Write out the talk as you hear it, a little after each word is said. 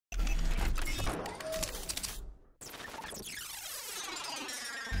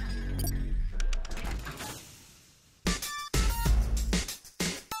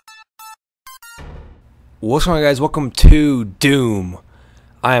What's going on, guys? Welcome to Doom.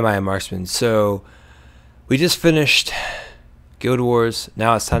 I am Marksman. So we just finished Guild Wars.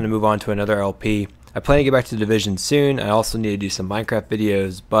 Now it's time to move on to another LP. I plan to get back to the Division soon. I also need to do some Minecraft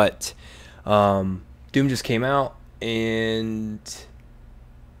videos, but Doom just came out, and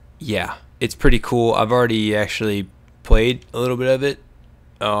yeah, it's pretty cool. I've already actually played a little bit of it.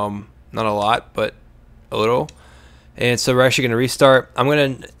 Not a lot, but a little. And so we're actually going to restart. I'm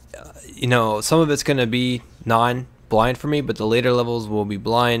going to, some of it's going to be non-blind for me, but the later levels will be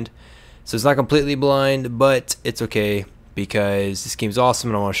blind. So it's not completely blind, but it's okay because this game's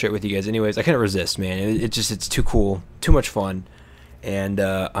awesome and I want to share it with you guys anyways. I couldn't resist, man. It's too cool, too much fun, and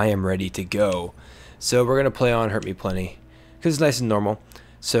I am ready to go. So we're going to play on Hurt Me Plenty because it's nice and normal.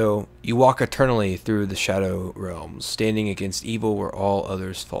 So you walk eternally through the shadow realms, standing against evil where all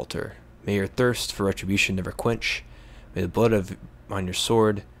others falter. May your thirst for retribution never quench. May the blood on your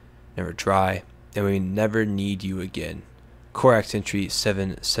sword never dry, and we never need you again. Corax entry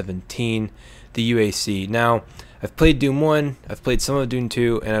 717, the UAC. Now, I've played Doom 1, I've played some of Doom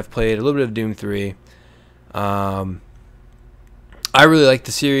 2, and I've played a little bit of Doom 3. I really like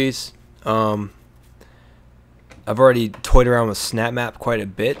the series. I've already toyed around with Snap Map quite a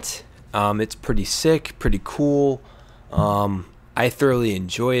bit. It's pretty sick, pretty cool. I thoroughly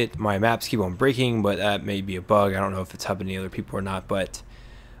enjoy it. My maps keep on breaking, but that may be a bug. I don't know if it's happening to other people or not, but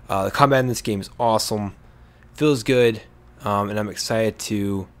the combat in this game is awesome. Feels good, and I'm excited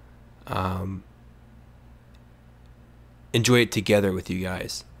to enjoy it together with you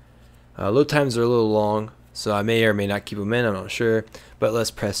guys. Load times are a little long, so I may or may not keep them in. I'm not sure, but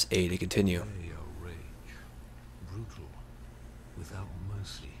let's press A to continue. Brutal, without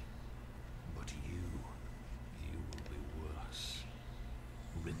mercy, but you will be worse.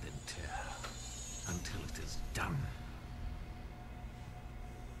 Rip and tear until it is done.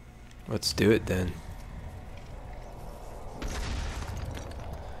 Let's do it then.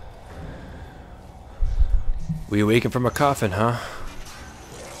 We awaken from a coffin, huh?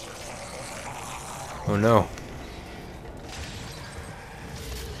 Oh no.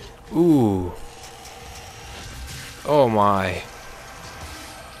 Ooh. Oh my.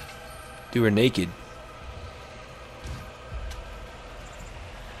 Dude, we're naked.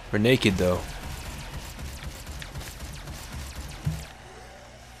 We're naked though.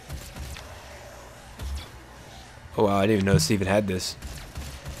 Oh wow, I didn't even notice I even had this.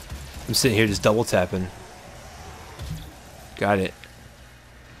 I'm sitting here just double tapping. Got it.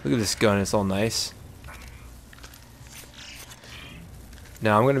 Look at this gun, it's all nice.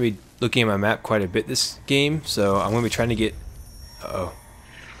 Now I'm going to be looking at my map quite a bit this game, so I'm going to be trying to get... Uh-oh.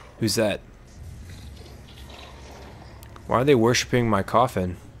 Who's that? Why are they worshipping my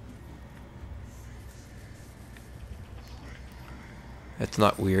coffin? That's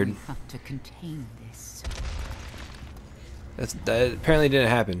not weird. We have to contain this. That apparently didn't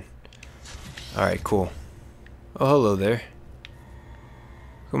happen. Alright, cool. Oh, hello there.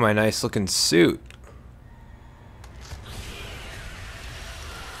 Look at my nice looking suit.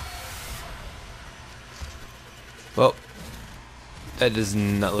 Well, that does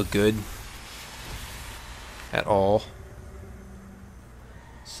not look good at all.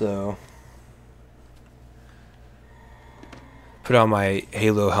 So, put on my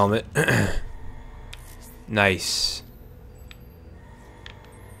Halo helmet. Nice.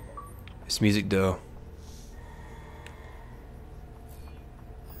 This music though.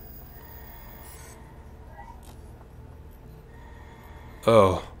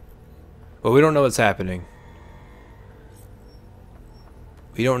 Oh. Well, we don't know what's happening.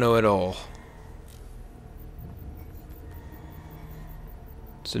 We don't know at all.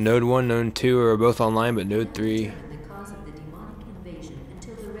 So Node 1, Node 2 are both online, but Node 3...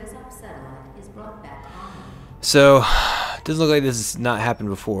 So, it doesn't look like this has not happened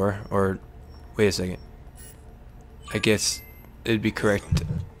before, or... Wait a second. I guess it'd be correct...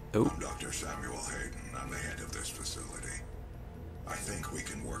 Oh. I'm Dr. Samuel Hayden. I'm the head of this facility. I think we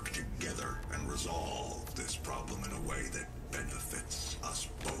can work together and resolve this problem in a way that benefits us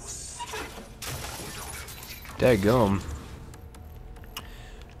both. Daggum.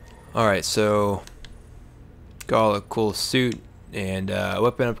 Alright, so got all the cool suit and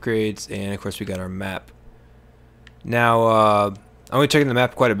weapon upgrades, and of course we got our map. Now I'm going to check in the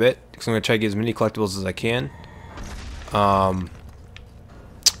map quite a bit because I'm going to try to get as many collectibles as I can. Oh,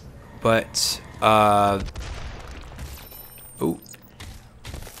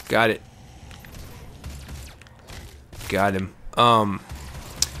 got it. Got him.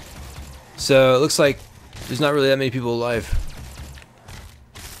 So it looks like there's not really that many people alive.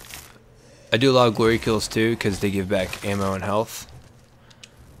 I do a lot of glory kills too because they give back ammo and health.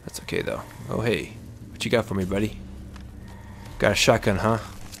 That's okay though. Oh hey, What you got for me, buddy? Got a shotgun, huh?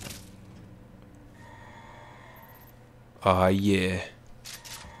 Oh yeah.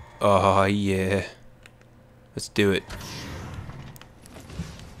 Oh yeah. Let's do it.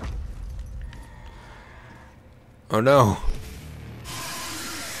 Oh no.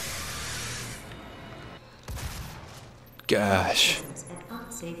 Gosh. At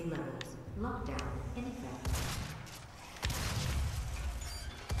unsafe levels. Lockdown in effect.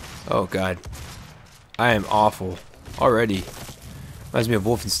 Oh god. I am awful. Already. Reminds me of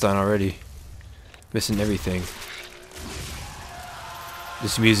Wolfenstein already. Missing everything.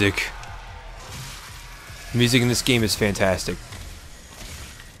 This music. The music in this game is fantastic.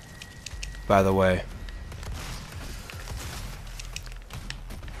 By the way.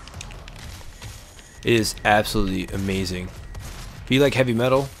 It is absolutely amazing. If you like heavy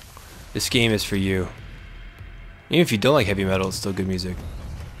metal, this game is for you. Even if you don't like heavy metal, it's still good music.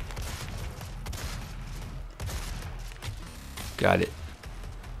 Got it.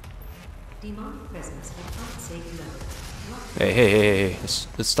 Demonic presence at unsafe levels. Hey.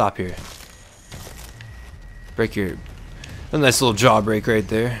 Let's stop here. Break your... A nice little jawbreak right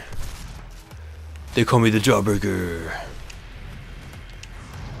there. They call me the jawbreaker.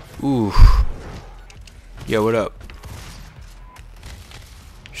 Ooh. Yo, what up?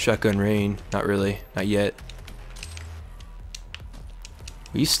 Shotgun rain. Not really. Not yet.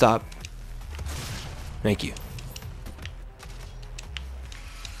 Will you stop? Thank you.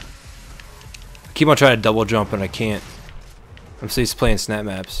 I keep on trying to double jump and I can't. I'm still playing snap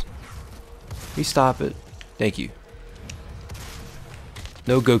maps. Will you stop it? Thank you.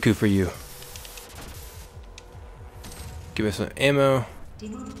 No Goku for you. Give us some ammo.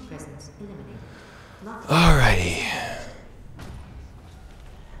 Demonic presence eliminated. Alrighty.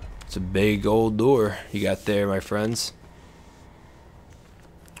 It's a big old door you got there, my friends.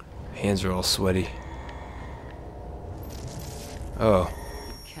 Hands are all sweaty. Oh.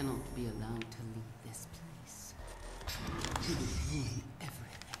 Cannot be allowed to leave this place. You will ruin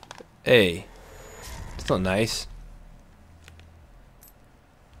everything. Hey. It's not nice.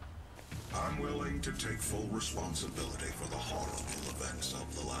 I'm willing to take full responsibility for the horrible events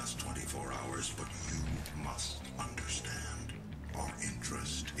of the last 24 hours, but you must understand. Our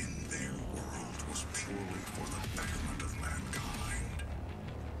interest in their world was purely for the betterment of mankind.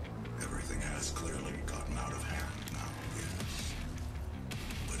 Everything has clearly gotten out of hand now, yes.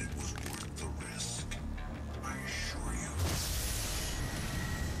 But it was worth the risk, I assure you.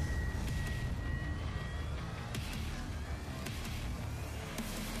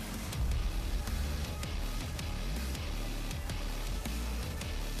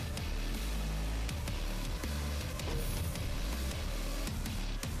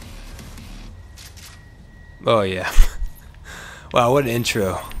 Oh yeah. Wow, what an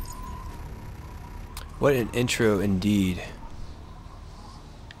intro. What an intro indeed.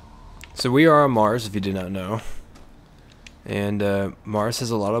 So we are on Mars, if you did not know. And Mars has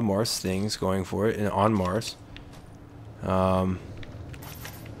a lot of Mars things going for it, and on Mars. We are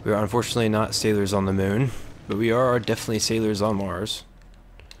unfortunately not sailors on the moon, but we are definitely sailors on Mars.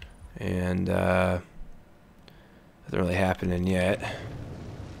 And nothing really happening yet.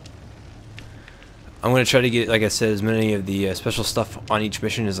 I'm going to try to get, like I said, as many of the special stuff on each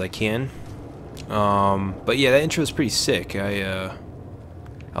mission as I can. But yeah, that intro is pretty sick. I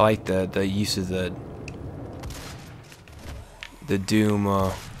like the use of the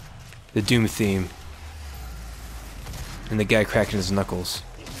Doom theme, and the guy cracking his knuckles.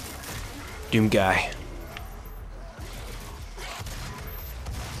 Doom guy.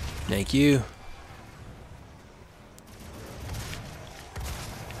 Thank you.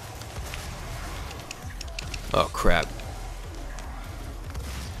 Oh crap.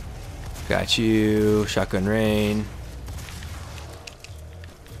 Got you. Shotgun rain.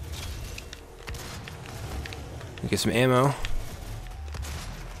 Get some ammo.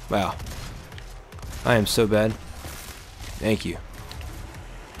 Wow. I am so bad. Thank you.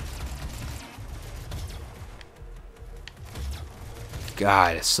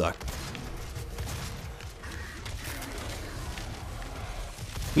 God, it sucked.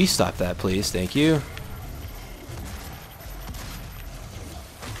 Will you stop that, please? Thank you.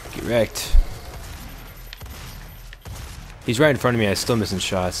 Get wrecked. He's right in front of me. I'm still missing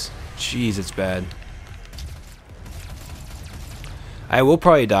shots. Jeez, it's bad. I will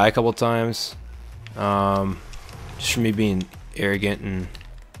probably die a couple times. Just from me being arrogant and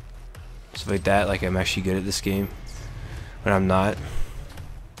stuff like that. Like I'm actually good at this game. But I'm not.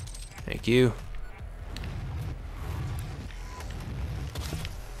 Thank you.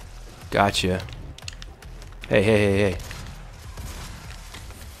 Gotcha. Hey.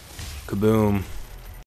 Kaboom.